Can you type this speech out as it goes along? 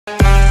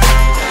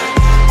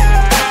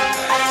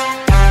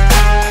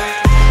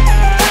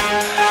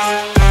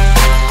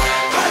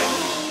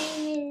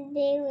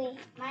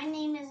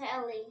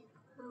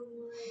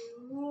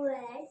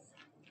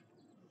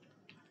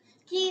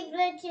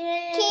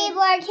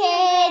Keyboard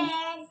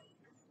kids.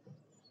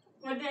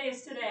 What day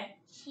is today?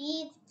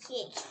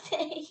 Cheesecake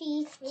day.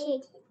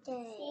 Cheesecake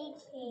day.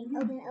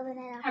 Open it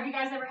up. Have you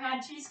guys ever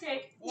had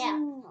cheesecake?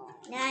 No.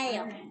 No.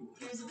 Okay.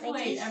 Here's a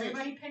plate.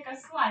 Everybody pick a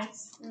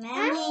slice. I'm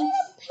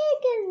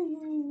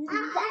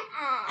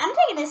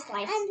taking this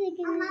slice. I'm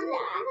taking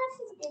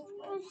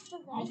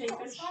You take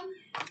this one?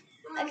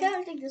 I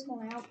can't take this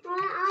one out. I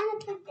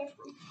want to pick this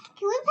one.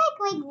 Can we pick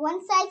like one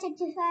slice or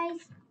two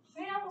slices?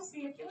 Yeah, we'll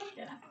see if you like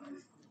it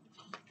afterwards.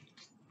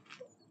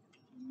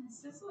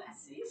 This is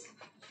Leslie's.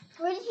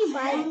 Where did you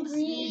buy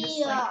You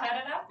just like cut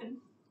it up and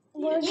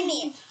Where did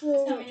you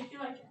tell me if you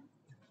like it.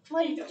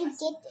 Where did you get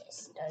this?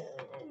 Is there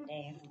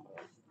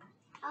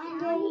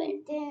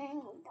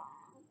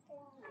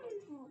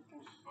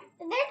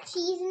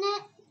cheese in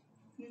it?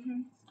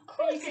 Mm-hmm. Of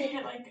course. You could eat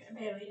it like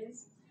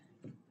Bailey's.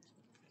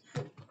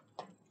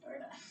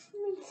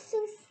 It's so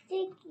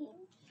sticky.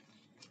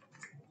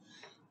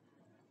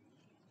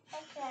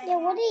 Okay. Yeah,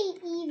 what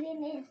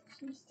even is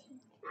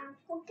cheesecake?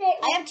 Okay.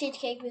 I have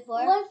cheesecake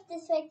before. What's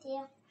this right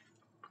there?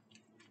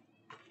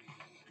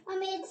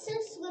 Mommy, it's so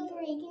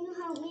slippery. Can you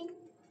help me?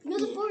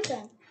 Use the fork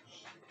then.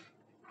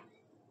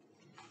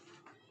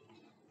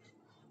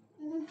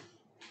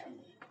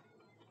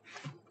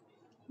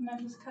 And then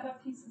just cut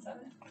up pieces of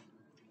it.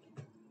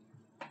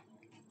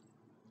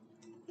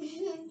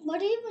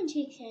 What even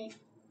cheesecake?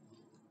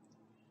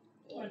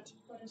 What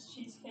is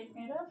cheesecake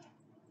made of?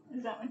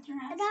 Is that what you're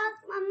asking?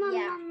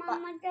 Yeah.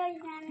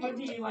 What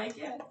do you like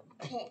it?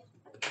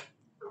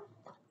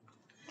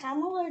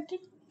 I'm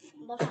allergic.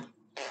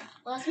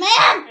 What's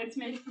man? It's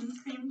made from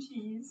cream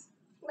cheese.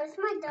 Where's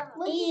my dog?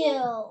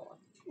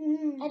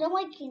 Ew. I don't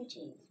like cream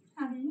cheese.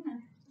 How do you know?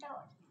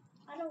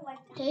 I don't like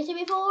that. Tasted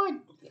before?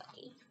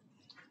 Yucky.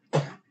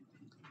 But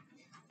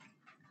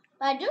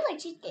I do like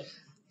cheesecake.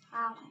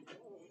 Yeah,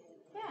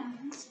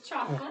 it's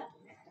chocolate.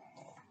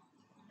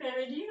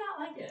 Baby, do you not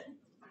like it?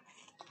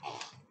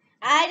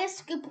 I just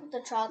scoop up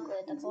the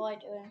chocolate. That's all I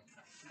do.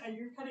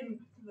 You're cutting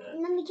the...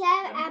 Mommy, can I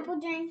have an apple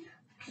drink?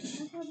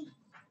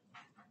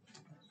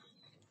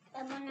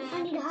 I want an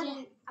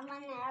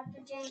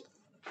apple drink.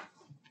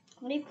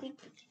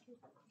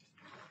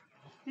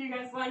 Do you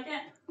guys like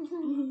it?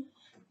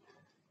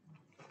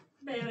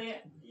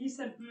 Bailey, you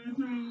said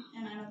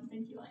and I don't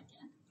think you like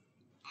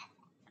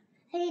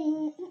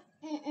it.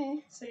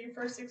 So your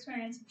first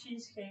experience of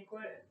cheesecake,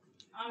 what,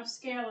 on a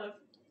scale of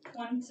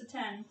 1 to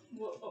 10,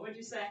 what would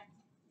you say?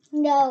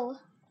 No.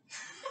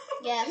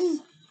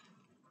 Yes.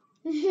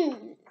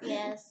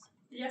 Yes.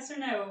 Yes or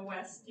no,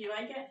 Wes? Do you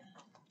like it?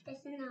 I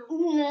said no.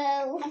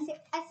 No.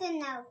 I said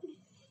no.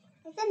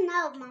 I said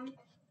no, Mom.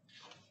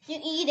 You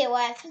eat it,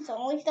 Wes. It's the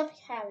only stuff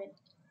you have it.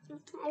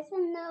 I said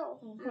no.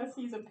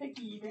 Wesley's a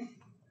picky eater.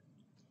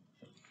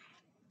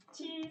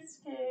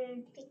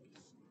 Cheesecake.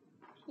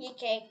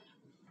 Cheesecake.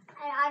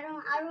 I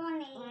don't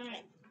want to eat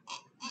it.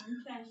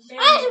 Okay. Bailey,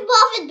 I have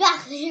muffins back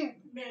there.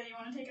 Bailey, you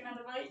want to take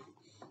another bite?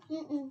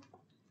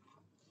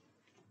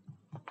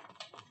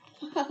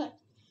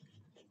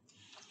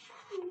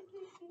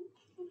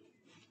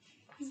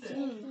 So,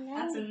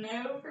 that's a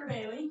no for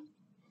Bailey.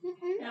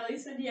 Ellie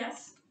said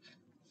yes.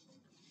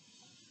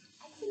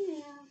 I said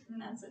no.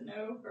 And that's a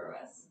no for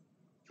Wes.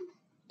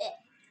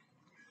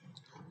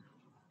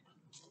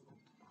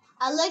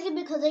 I like it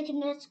because I can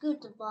just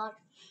scoop the bottom.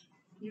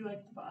 You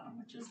like the bottom,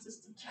 which is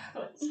just the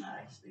chocolate. It's not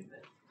actually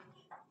the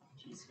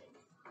cheesecake.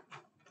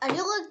 I do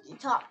like the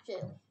top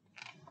too.